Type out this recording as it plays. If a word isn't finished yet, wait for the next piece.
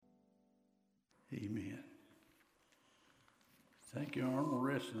Amen. Thank you, Arnold, the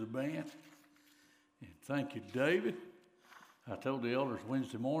rest of the band. And thank you, David. I told the elders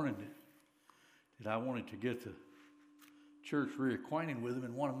Wednesday morning that I wanted to get the church reacquainted with them,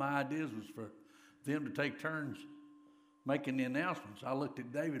 and one of my ideas was for them to take turns making the announcements. I looked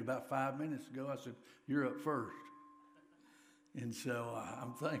at David about 5 minutes ago. I said, "You're up first." And so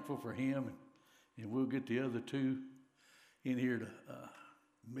I'm thankful for him, and we'll get the other two in here to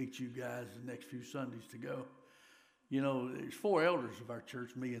meet you guys the next few Sundays to go. You know, there's 4 elders of our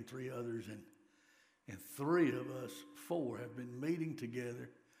church, me and 3 others, and 3 of us, 4, have been meeting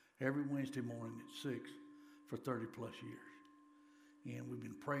together every Wednesday morning at 6 for 30 plus years. And we've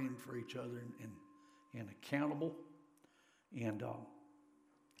been praying for each other and accountable. And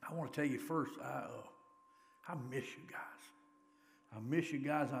I want to tell you first, I miss you guys. I miss you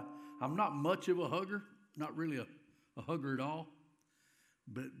guys. I'm not much of a hugger, not really a hugger at all.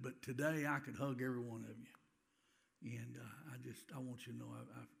 But today I could hug every one of you. And I want you to know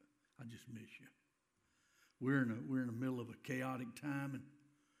I just miss you. We're in the middle of a chaotic time, and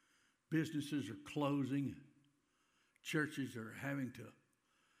businesses are closing. Churches are having to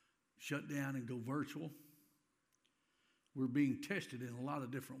shut down and go virtual. We're being tested in a lot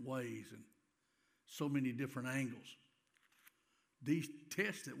of different ways and so many different angles. These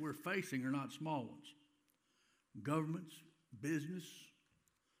tests that we're facing are not small ones. Governments, business,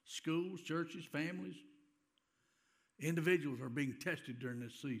 schools, churches, families, individuals are being tested during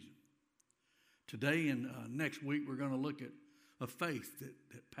this season. Today and next week, we're going to look at a faith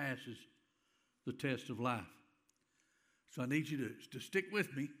that passes the test of life. So I need you to stick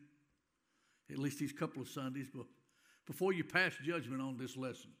with me, at least these couple of Sundays, before you pass judgment on this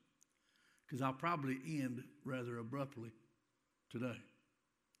lesson, because I'll probably end rather abruptly today.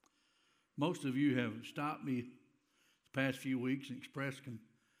 Most of you have stopped me the past few weeks and expressed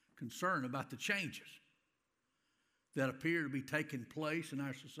concern about the changes that appear to be taking place in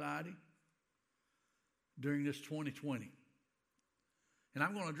our society during this 2020. And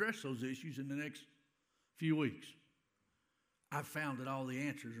I'm going to address those issues in the next few weeks. I've found that all the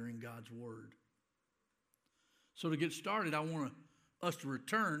answers are in God's Word. So to get started, I want us to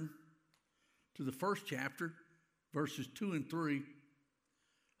return to the first chapter, verses 2 and 3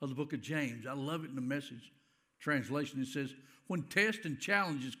 of the book of James. I love it in the Message translation. It says, "When tests and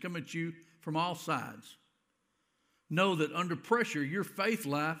challenges come at you from all sides, know that under pressure, your faith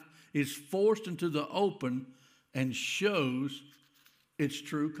life is forced into the open and shows its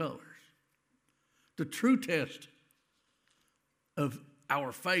true colors." The true test of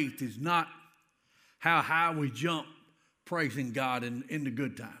our faith is not how high we jump praising God in the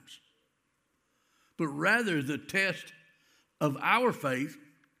good times, but rather the test of our faith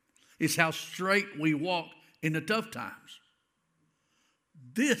is how straight we walk in the tough times.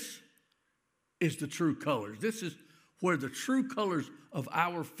 This is the true colors. This is where the true colors of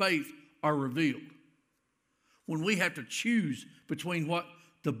our faith are revealed. When we have to choose between what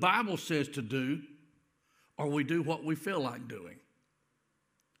the Bible says to do, or we do what we feel like doing,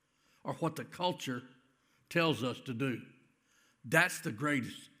 or what the culture tells us to do. That's the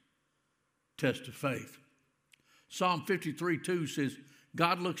greatest test of faith. Psalm 53:2 says,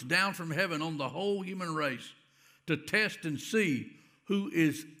 "God looks down from heaven on the whole human race to test and see who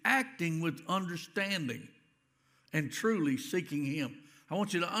is acting with understanding and truly seeking Him." I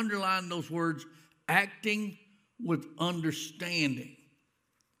want you to underline those words, acting with understanding.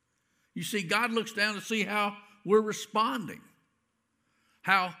 You see, God looks down to see how we're responding,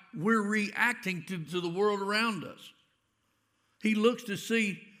 how we're reacting to the world around us. He looks to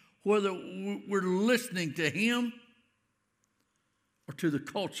see whether we're listening to Him or to the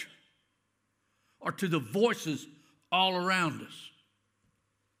culture or to the voices all around us.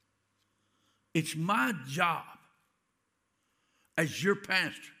 It's my job as your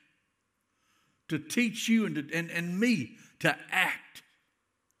pastor to teach you and me to act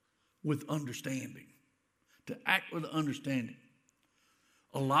with understanding. To act with understanding.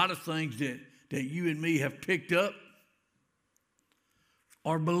 A lot of things that you and me have picked up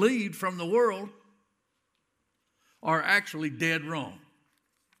or believed from the world are actually dead wrong.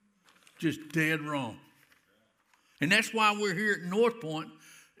 Just dead wrong. And that's why we're here at North Point,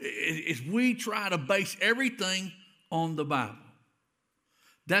 is we try to base everything on the Bible.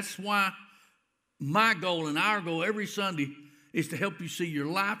 That's why my goal and our goal every Sunday is to help you see your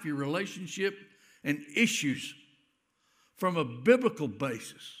life, your relationship, and issues from a biblical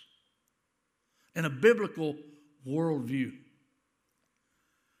basis and a biblical worldview.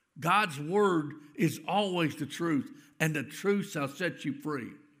 God's Word is always the truth, and the truth shall set you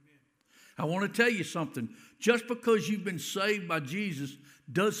free. I want to tell you something. Just because you've been saved by Jesus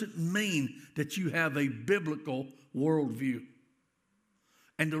doesn't mean that you have a biblical worldview.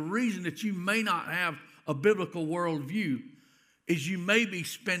 And the reason that you may not have a biblical worldview is you may be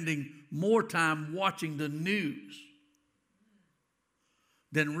spending more time watching the news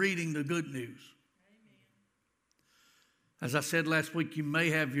than reading the good news. As I said last week, you may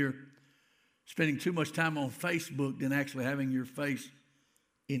have your spending too much time on Facebook than actually having your face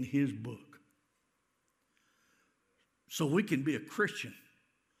in his book. So we can be a Christian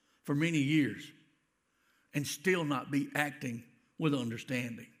for many years and still not be acting with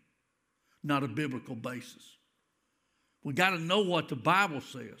understanding, not a biblical basis. We got to know what the Bible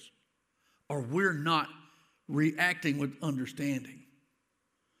says, or we're not reacting with understanding.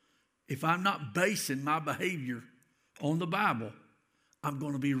 If I'm not basing my behavior on the Bible, I'm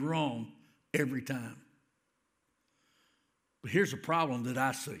going to be wrong every time. But here's a problem that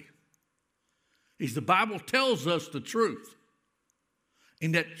I see. Is the Bible tells us the truth.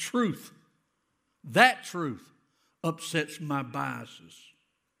 And that truth upsets my biases.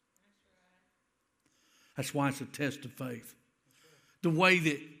 That's why it's a test of faith. The way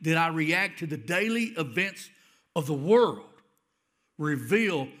that I react to the daily events of the world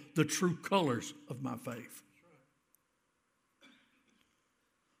reveal the true colors of my faith.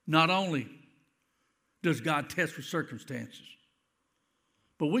 Not only does God test for circumstances,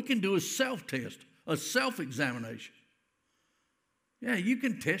 but we can do a self-test, a self-examination. Yeah, you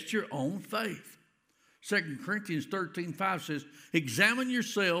can test your own faith. 2 Corinthians 13:5 says, examine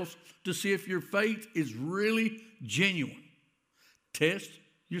yourselves to see if your faith is really genuine. Test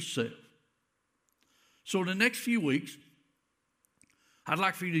yourself. So in the next few weeks, I'd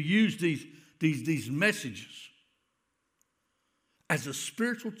like for you to use these messages as a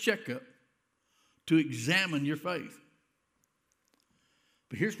spiritual checkup to examine your faith.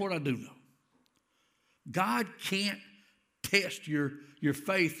 But here's what I do know. God can't test your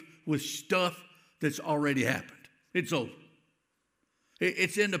faith with stuff that's already happened. It's over.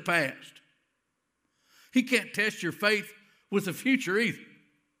 It's in the past. He can't test your faith with the future either,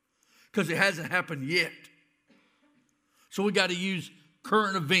 because it hasn't happened yet. So we got to use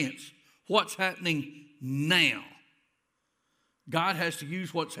current events, what's happening now. God has to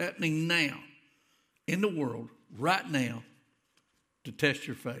use what's happening now in the world right now to test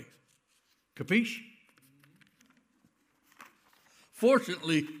your faith. Capiche?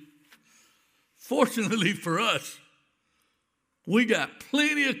 Fortunately for us, we got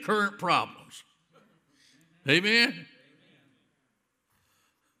plenty of current problems. Amen?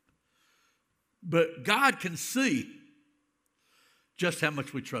 But God can see just how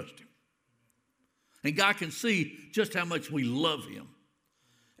much we trust him. And God can see just how much we love him.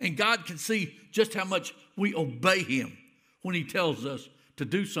 And God can see just how much we obey him when he tells us to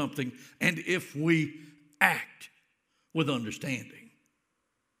do something, and if we act with understanding.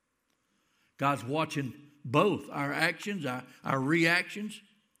 God's watching both our actions, our reactions,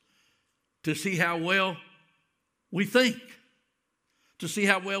 to see how well we think, to see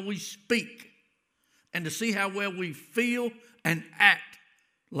how well we speak, and to see how well we feel and act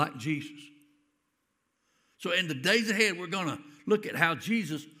like Jesus. So in the days ahead, we're going to look at how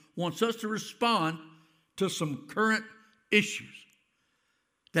Jesus wants us to respond to some current issues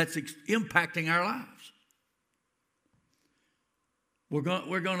that's impacting our lives. We're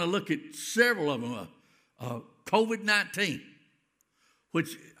going to look at several of them. COVID-19,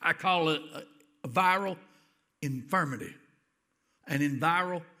 which I call a viral infirmity, an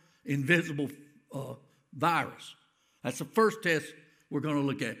invisible virus. That's the first test we're going to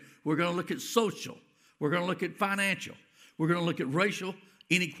look at. We're going to look at social. We're going to look at financial. We're going to look at racial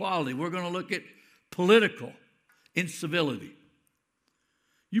inequality. We're going to look at political incivility.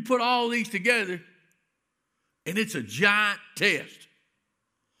 You put all these together, and it's a giant test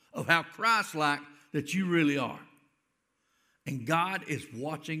of how Christ-like that you really are. And God is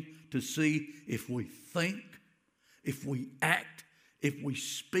watching to see if we think, if we act, if we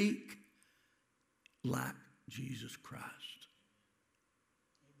speak like Jesus Christ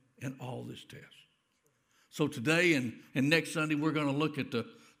in all this test. So today and next Sunday, we're going to look at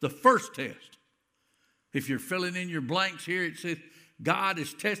the first test. If you're filling in your blanks here, it says God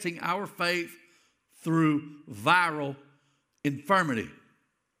is testing our faith through viral infirmity.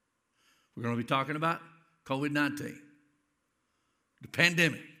 We're going to be talking about COVID-19, the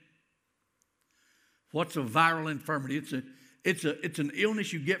pandemic. What's a viral infirmity? It's an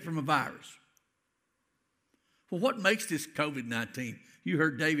illness you get from a virus. Well, what makes this COVID-19? You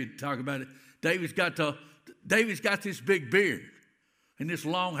heard David talk about it. David's got this big beard and this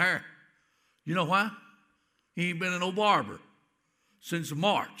long hair. You know why? He ain't been an old barber since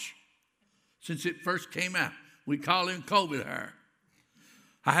March, since it first came out. We call him COVID hair.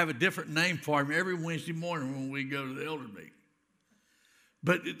 I have a different name for him every Wednesday morning when we go to the elder meeting.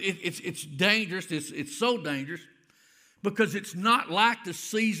 But it's dangerous. It's so dangerous because it's not like the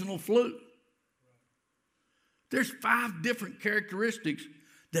seasonal flu. There's 5 different characteristics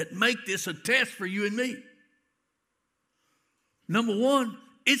that make this a test for you and me. Number 1,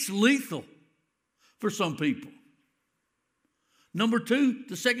 it's lethal for some people. Number 2,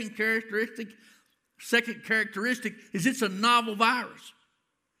 the second characteristic is it's a novel virus.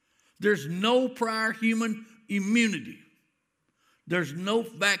 There's no prior human immunity. There's no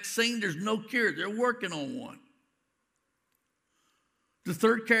vaccine. There's no cure. They're working on one. The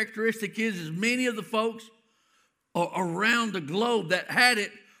third characteristic is many of the folks around the globe that had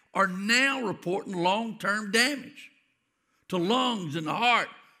it are now reporting long-term damage to lungs and heart,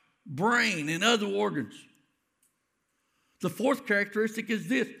 brain, and other organs. The fourth characteristic is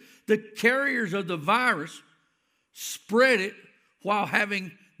this: the carriers of the virus spread it while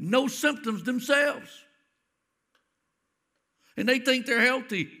having no symptoms themselves. And they think they're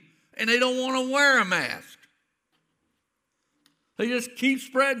healthy, and they don't want to wear a mask. They just keep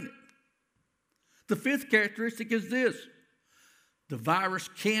spreading it. The fifth characteristic is this: the virus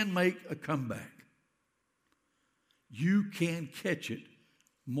can make a comeback. You can catch it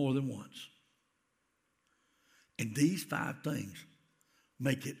more than once. And these 5 things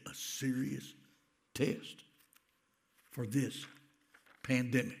make it a serious test for this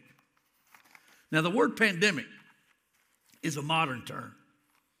pandemic. Now, the word pandemic is a modern term.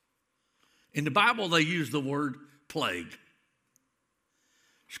 In the Bible, they use the word plague.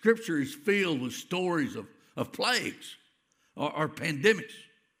 Scripture is filled with stories of plagues or pandemics.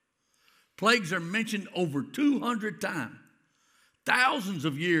 Plagues are mentioned over 200 times, thousands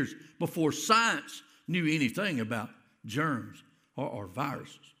of years before science knew anything about germs or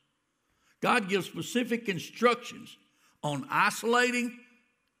viruses. God gives specific instructions on isolating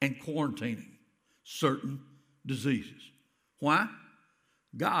and quarantining certain diseases. Why?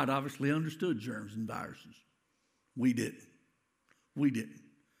 God obviously understood germs and viruses. We didn't.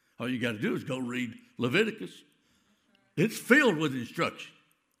 All you got to do is go read Leviticus. It's filled with instruction.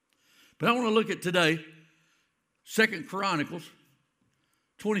 But I want to look at today 2 Chronicles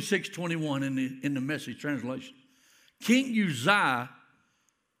 26:21 in the Message translation. King Uzziah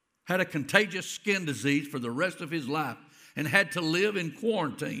had a contagious skin disease for the rest of his life and had to live in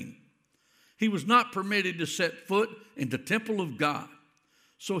quarantine. He was not permitted to set foot in the temple of God.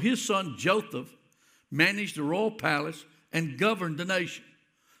 So his son Jotham managed the royal palace and governed the nation.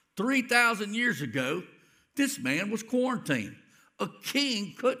 3,000 years ago, this man was quarantined. A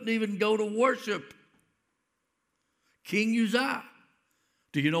king couldn't even go to worship. King Uzziah.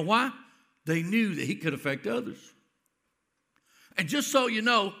 Do you know why? They knew that he could affect others. And just so you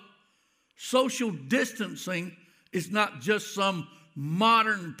know, social distancing is not just some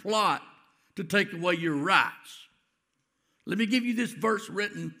modern plot to take away your rights. Let me give you this verse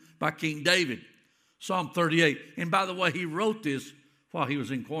written by King David, Psalm 38. And by the way, he wrote this while he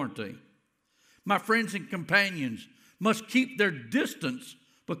was in quarantine. My friends and companions must keep their distance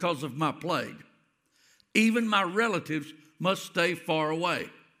because of my plague. Even my relatives must stay far away.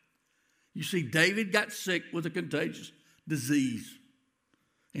 You see, David got sick with a contagious disease,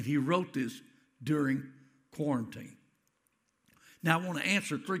 and he wrote this during quarantine. Now, I want to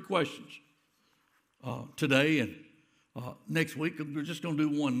answer 3 questions today and next week. We're just going to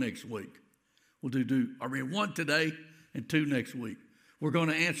do one next week. We'll do one today and 2 next week. We're going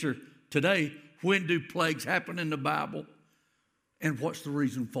to answer today, when do plagues happen in the Bible and what's the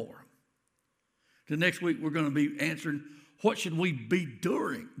reason for them? The next week, we're going to be answering, what should we be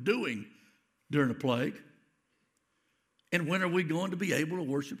doing during a plague? And when are we going to be able to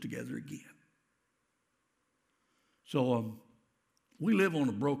worship together again? So we live on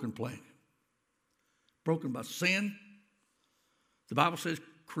a broken planet. Broken by sin. The Bible says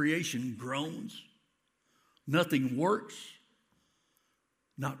creation groans. Nothing works.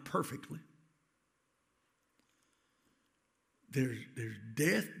 Not perfectly. There's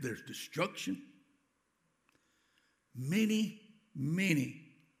death. There's destruction. Many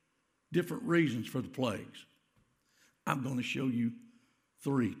different reasons for the plagues. I'm going to show you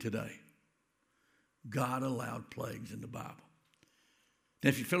 3 today. God allowed plagues in the Bible. Now,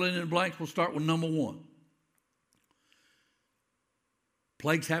 if you fill in the blanks, we'll start with number 1.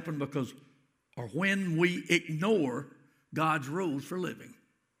 Plagues happen because or when we ignore God's rules for living.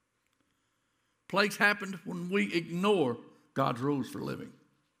 Plagues happen when we ignore God's rules for living.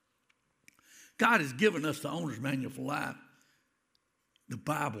 God has given us the owner's manual for life, the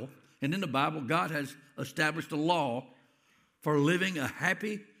Bible. And in the Bible, God has established a law for living a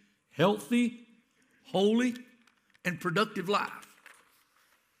happy, healthy, holy, and productive life.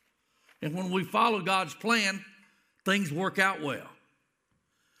 And when we follow God's plan, things work out well.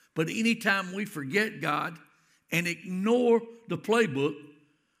 But anytime we forget God and ignore the playbook,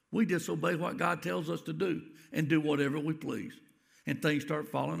 we disobey what God tells us to do and do whatever we please. And things start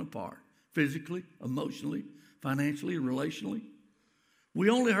falling apart, physically, emotionally, financially, relationally. We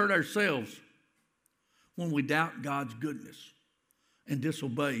only hurt ourselves when we doubt God's goodness and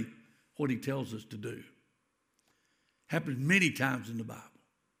disobey what he tells us to do. Happens many times in the Bible.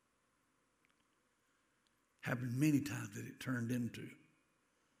 Happened many times that it turned into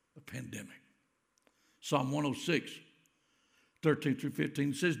a pandemic. Psalm 106, 13 through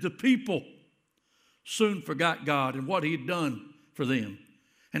 15 says, the people soon forgot God and what he had done for them.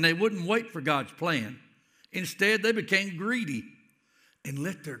 And they wouldn't wait for God's plan. Instead, they became greedy and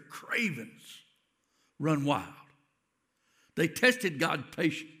let their cravings run wild. They tested God's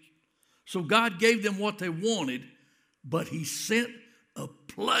patience. So God gave them what they wanted, but he sent a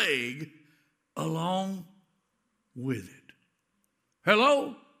plague along with it.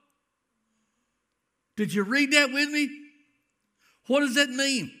 Hello? Did you read that with me? What does that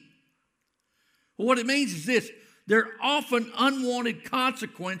mean? Well, what it means is this. There are often unwanted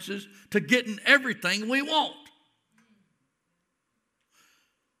consequences to getting everything we want.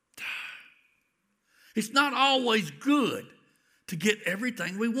 It's not always good to get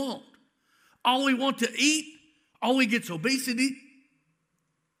everything we want. All we want to eat, all we get is obesity.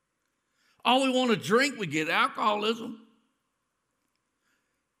 All we want to drink, we get alcoholism.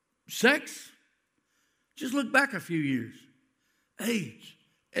 Sex, just look back a few years. AIDS,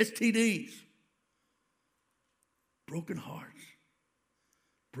 STDs, broken hearts,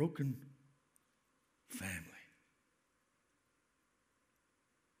 broken family.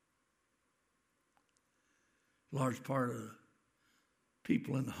 Large part of the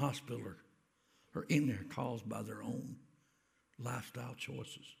people in the hospital are in there caused by their own lifestyle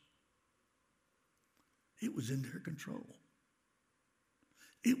choices. It was in their control.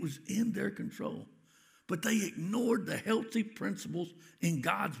 It was in their control. But they ignored the healthy principles in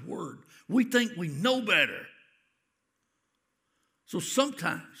God's word. We think we know better. So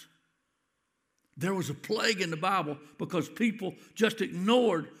sometimes there was a plague in the Bible because people just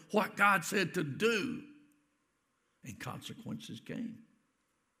ignored what God said to do. And consequences came.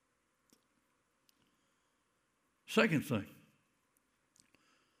 Second thing.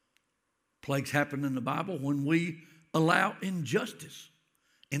 Plagues happen in the Bible when we allow injustice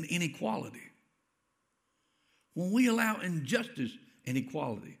and inequality. When we allow injustice and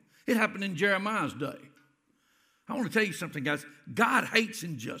equality. It happened in Jeremiah's day. I want to tell you something, guys. God hates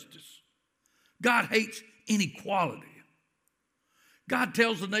injustice. God hates inequality. God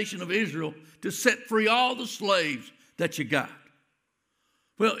tells the nation of Israel to set free all the slaves that you got.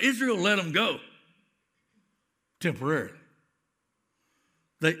 Well, Israel let them go temporarily.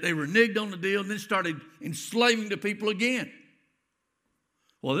 They reneged on the deal and then started enslaving the people again.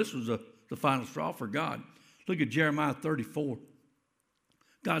 Well, this was the final straw for God. Look at Jeremiah 34.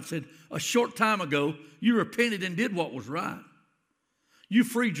 God said, a short time ago, you repented and did what was right. You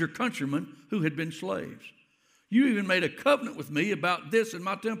freed your countrymen who had been slaves. You even made a covenant with me about this in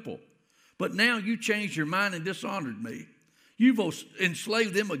my temple. But now you changed your mind and dishonored me. You've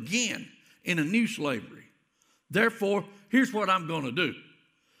enslaved them again in a new slavery. Therefore, here's what I'm going to do.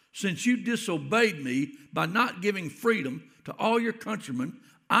 Since you disobeyed me by not giving freedom to all your countrymen,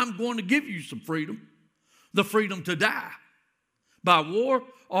 I'm going to give you some freedom. The freedom to die by war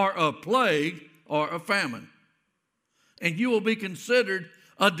or a plague or a famine. And you will be considered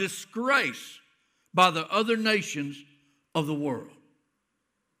a disgrace by the other nations of the world.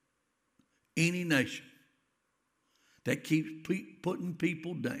 Any nation that keeps putting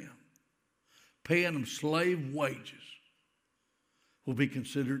people down, paying them slave wages, will be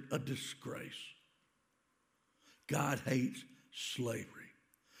considered a disgrace. God hates slavery.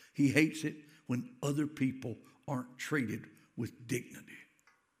 He hates it when other people aren't treated with dignity.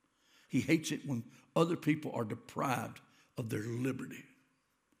 He hates it when other people are deprived of their liberty.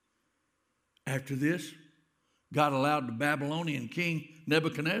 After this, God allowed the Babylonian king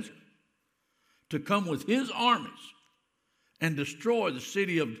Nebuchadnezzar to come with his armies and destroy the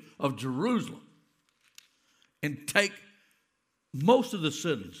city of Jerusalem and take most of the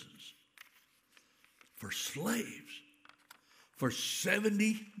citizens for slaves for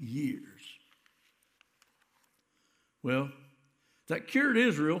 70 years. Well, that cured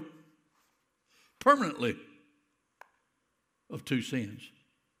Israel permanently of two sins: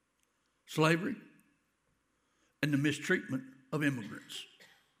 slavery and the mistreatment of immigrants.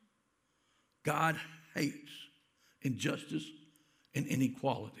 God hates injustice and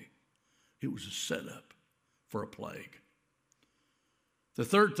inequality. It was a setup for a plague. The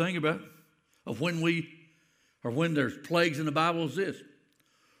third thing about of when there's plagues in the Bible is this: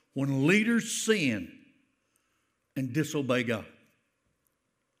 when leaders sin and disobey God.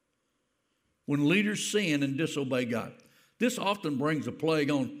 When leaders sin and disobey God. This often brings a plague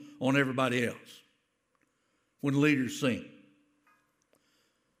on everybody else. When leaders sin.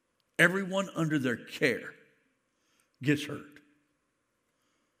 Everyone under their care gets hurt.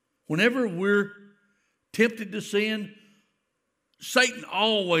 Whenever we're tempted to sin, Satan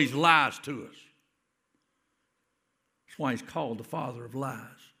always lies to us. That's why he's called the father of lies.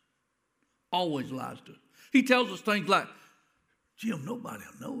 Always lies to us. He tells us things like, Jim, nobody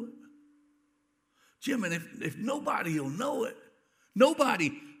will know it. Jim, and if nobody will know it,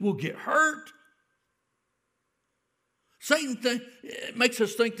 nobody will get hurt. Satan makes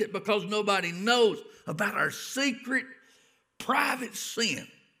us think that because nobody knows about our secret, private sin,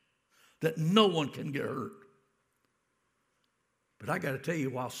 that no one can get hurt. But I got to tell you,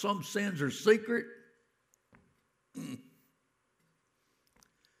 while some sins are secret,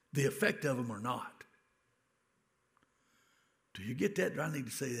 the effect of them are not. Do you get that? Do I need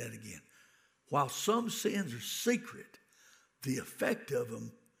to say that again? While some sins are secret, the effect of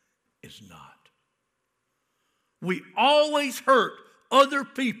them is not. We always hurt other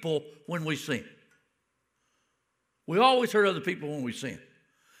people when we sin. We always hurt other people when we sin.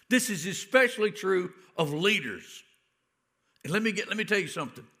 This is especially true of leaders. And let me tell you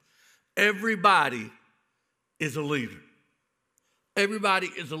something. Everybody is a leader. Everybody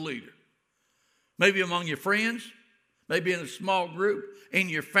is a leader. Maybe among your friends, maybe in a small group, in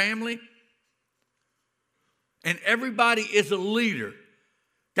your family. And everybody is a leader.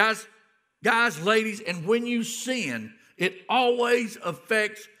 Guys, ladies, and when you sin, it always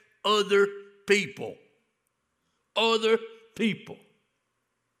affects other people. Other people.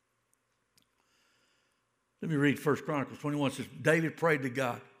 Let me read 1 Chronicles 21. It says, David prayed to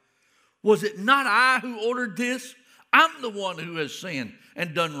God. Was it not I who ordered this? I'm the one who has sinned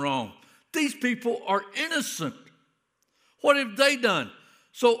and done wrong. These people are innocent. What have they done?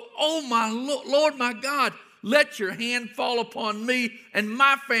 So, oh my Lord, my God, let your hand fall upon me and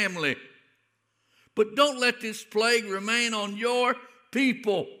my family. But don't let this plague remain on your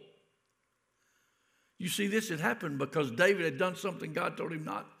people. You see, this had happened because David had done something God told him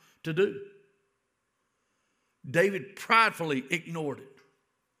not to do. David pridefully ignored it.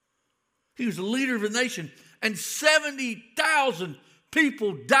 He was the leader of a nation, and 70,000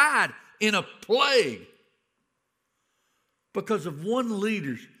 people died in a plague because of one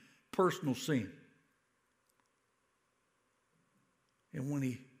leader's personal sin. And when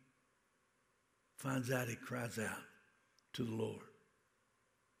he finds out, he cries out to the Lord.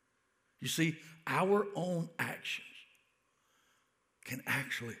 You see, our own actions can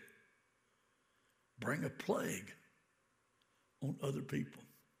actually bring a plague on other people.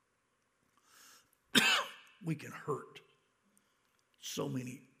 We can hurt so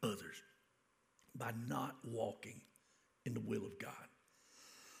many others by not walking in the will of God.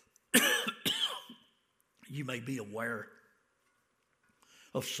 You may be aware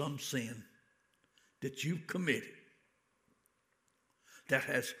of some sin that you've committed that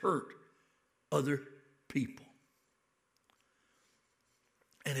has hurt other people.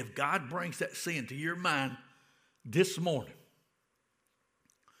 And if God brings that sin to your mind this morning,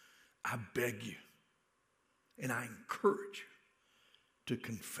 I beg you and I encourage you to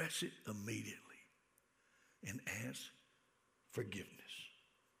confess it immediately and ask forgiveness.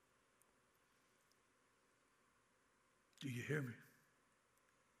 Do you hear me?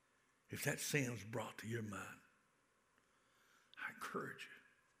 If that sin is brought to your mind, I encourage you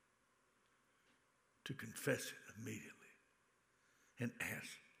to confess it immediately and ask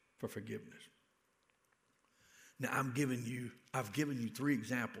for forgiveness. Now, I've given you 3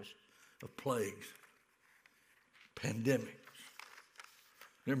 examples of plagues, pandemics.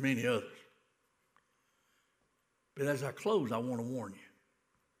 There are many others. But as I close, I want to warn you.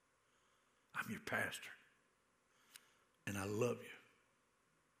 I'm your pastor, and I love you.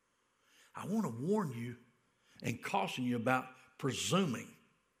 I want to warn you and caution you about presuming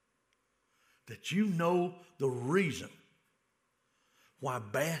that you know the reason why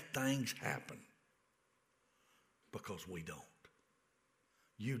bad things happen, because we don't.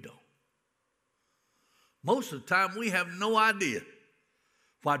 You don't. Most of the time, we have no idea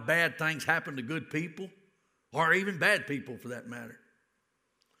why bad things happen to good people, or even bad people for that matter.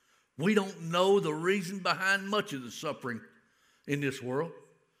 We don't know the reason behind much of the suffering in this world.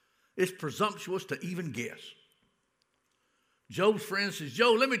 It's presumptuous to even guess. Job's friend says,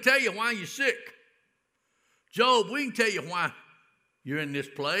 Job, let me tell you why you're sick. Job, we can tell you why you're in this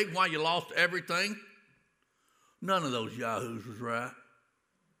plague, why you lost everything. None of those yahoos was right.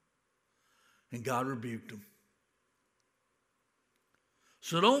 And God rebuked them.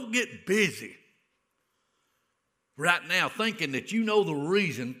 So don't get busy right now thinking that you know the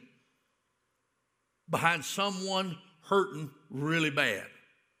reason behind someone hurting really bad,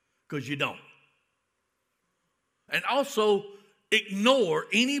 because you don't. And also ignore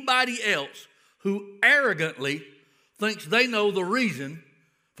anybody else who arrogantly thinks they know the reason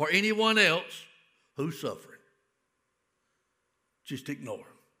for anyone else who's suffering. Just ignore them,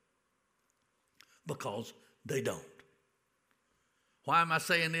 because they don't. Why am I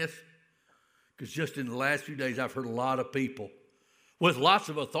saying this? Because just in the last few days, I've heard a lot of people with lots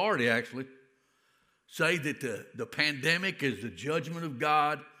of authority, actually, say that the pandemic is the judgment of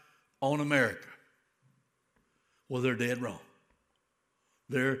God on America. Well, they're dead wrong.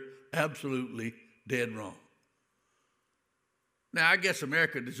 They're absolutely dead wrong. Now, I guess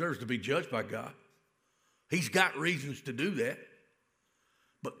America deserves to be judged by God. He's got reasons to do that.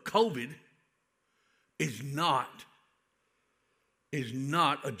 But COVID is not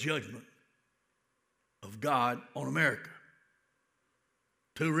a judgment of God on America.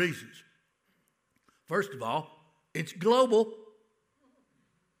 Two reasons. First of all, it's global.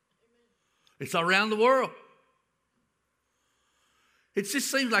 It's around the world. It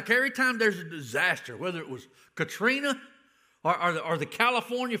just seems like every time there's a disaster, whether it was Katrina or the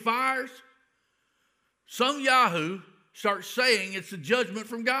California fires, some yahoo starts saying it's a judgment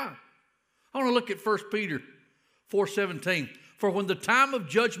from God. I want to look at 1 Peter 4:17. For when the time of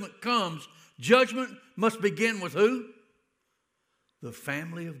judgment comes, judgment must begin with who? The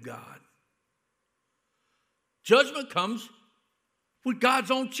family of God. Judgment comes with God's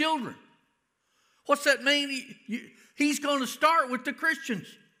own children. What's that mean? He's going to start with the Christians.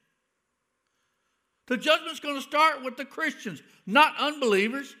 The judgment's going to start with the Christians, not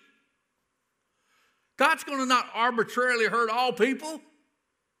unbelievers. God's going to not arbitrarily hurt all people.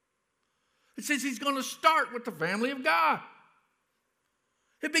 It says he's going to start with the family of God.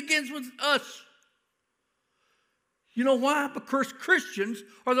 It begins with us. You know why? Because Christians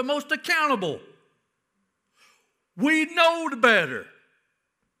are the most accountable. We know the better.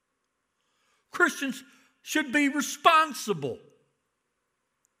 Christians should be responsible.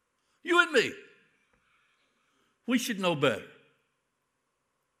 You and me. We should know better.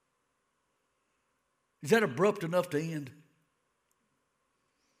 Is that abrupt enough to end?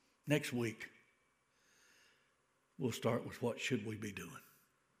 Next week, we'll start with what should we be doing.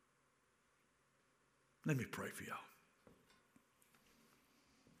 Let me pray for y'all.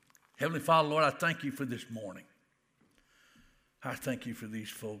 Heavenly Father, Lord, I thank you for this morning. I thank you for these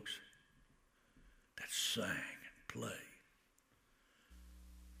folks that sang and played.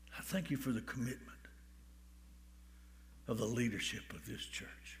 I thank you for the commitment of the leadership of this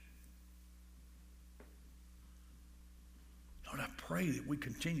church. Lord, I pray that we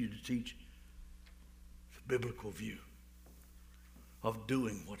continue to teach the biblical view of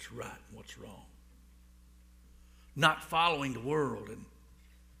doing what's right and what's wrong. Not following the world, and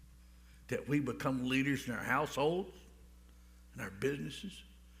that we become leaders in our households and our businesses,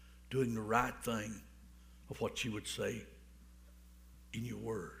 doing the right thing of what you would say in your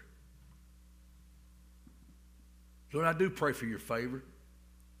word. Lord, I do pray for your favor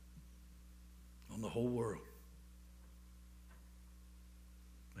on the whole world.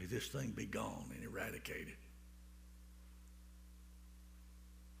 May this thing be gone and eradicated.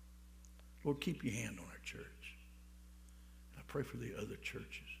 Lord, keep your hand on our church. I pray for the other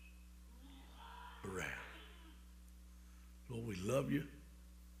churches around. Lord, we love you.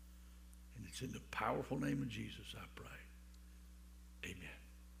 And it's in the powerful name of Jesus I pray. Amen.